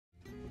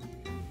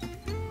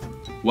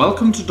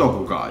Welcome to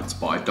Doggle Guides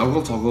by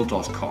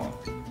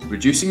Doggletoggle.com,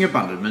 reducing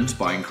abandonment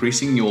by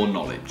increasing your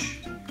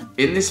knowledge.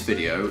 In this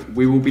video,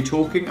 we will be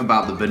talking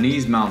about the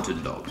Bernese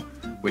Mountain Dog,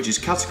 which is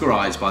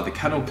categorised by the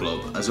Kennel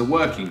Club as a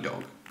working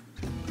dog.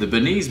 The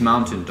Bernese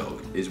Mountain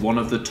Dog is one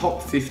of the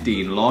top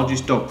 15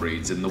 largest dog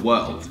breeds in the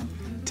world,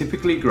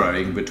 typically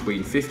growing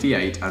between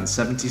 58 and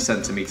 70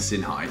 centimetres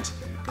in height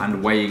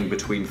and weighing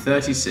between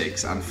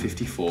 36 and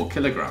 54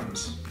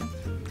 kilograms.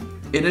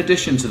 In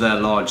addition to their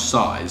large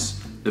size,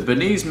 the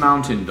Bernese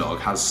Mountain Dog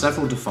has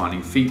several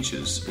defining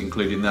features,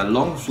 including their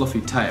long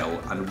fluffy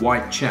tail and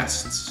white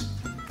chests.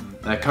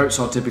 Their coats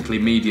are typically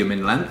medium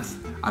in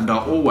length and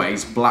are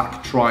always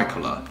black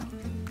tricolour.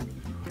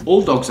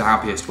 All dogs are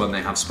happiest when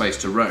they have space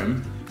to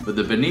roam, but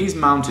the Bernese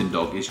Mountain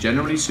Dog is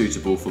generally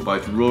suitable for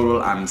both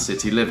rural and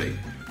city living,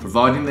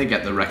 providing they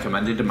get the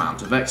recommended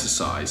amount of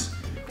exercise,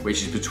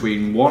 which is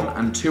between 1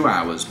 and 2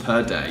 hours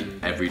per day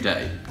every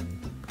day.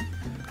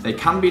 They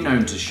can be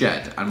known to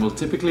shed and will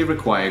typically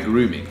require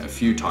grooming a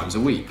few times a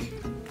week.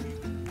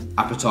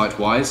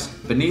 Appetite-wise,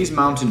 Bernese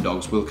Mountain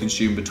Dogs will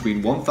consume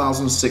between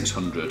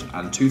 1,600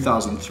 and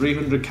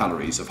 2,300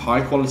 calories of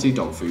high-quality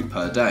dog food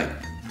per day.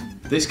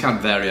 This can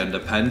vary and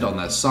depend on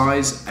their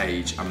size,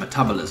 age and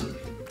metabolism.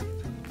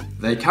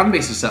 They can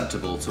be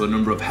susceptible to a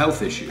number of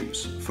health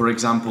issues, for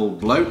example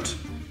bloat,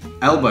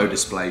 elbow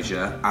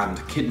dysplasia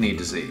and kidney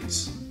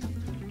disease.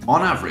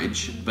 On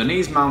average,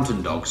 Bernese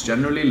Mountain Dogs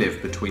generally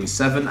live between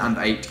 7 and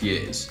 8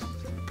 years,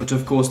 but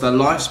of course their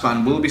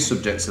lifespan will be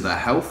subject to their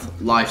health,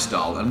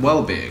 lifestyle and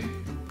well-being.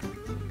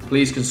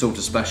 Please consult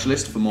a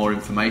specialist for more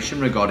information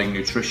regarding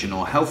nutrition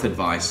or health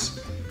advice.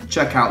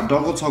 Check out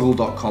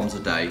Doggletoggle.com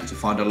today to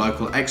find a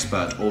local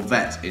expert or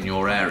vet in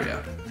your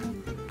area.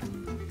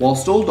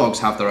 Whilst all dogs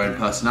have their own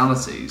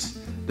personalities,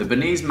 the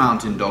Bernese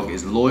Mountain Dog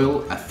is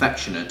loyal,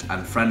 affectionate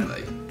and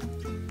friendly.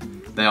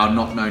 They are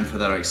not known for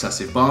their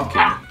excessive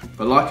barking,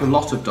 but like a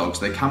lot of dogs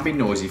they can be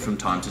noisy from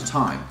time to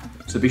time,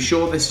 so be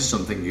sure this is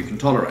something you can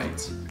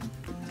tolerate.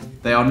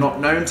 They are not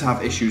known to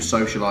have issues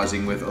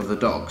socialising with other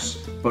dogs,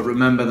 but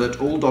remember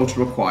that all dogs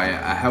require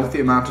a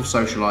healthy amount of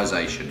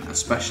socialisation,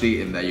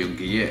 especially in their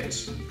younger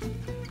years.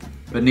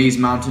 Bernese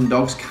Mountain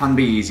Dogs can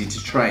be easy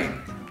to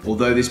train,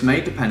 although this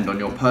may depend on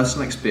your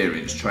personal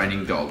experience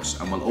training dogs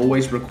and will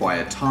always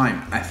require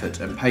time,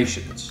 effort and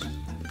patience.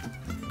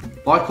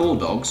 Like all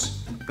dogs,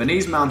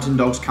 Bernese Mountain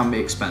Dogs can be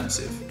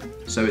expensive,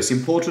 so it's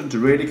important to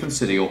really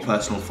consider your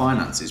personal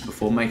finances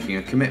before making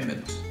a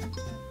commitment.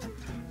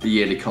 The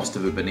yearly cost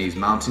of a Bernese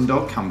Mountain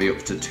Dog can be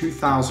up to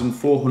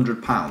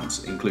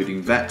 £2,400,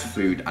 including vet,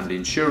 food and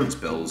insurance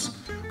bills,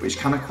 which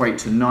can equate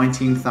to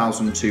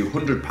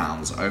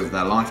 £19,200 over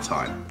their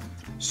lifetime.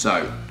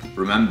 So,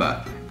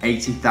 remember,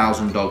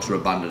 80,000 dogs were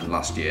abandoned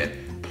last year.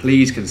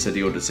 Please consider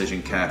your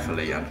decision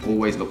carefully and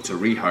always look to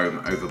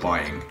rehome over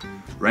buying.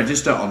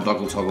 Register on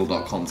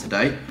Doggletoggle.com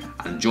today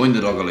and join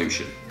the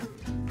Dogolution.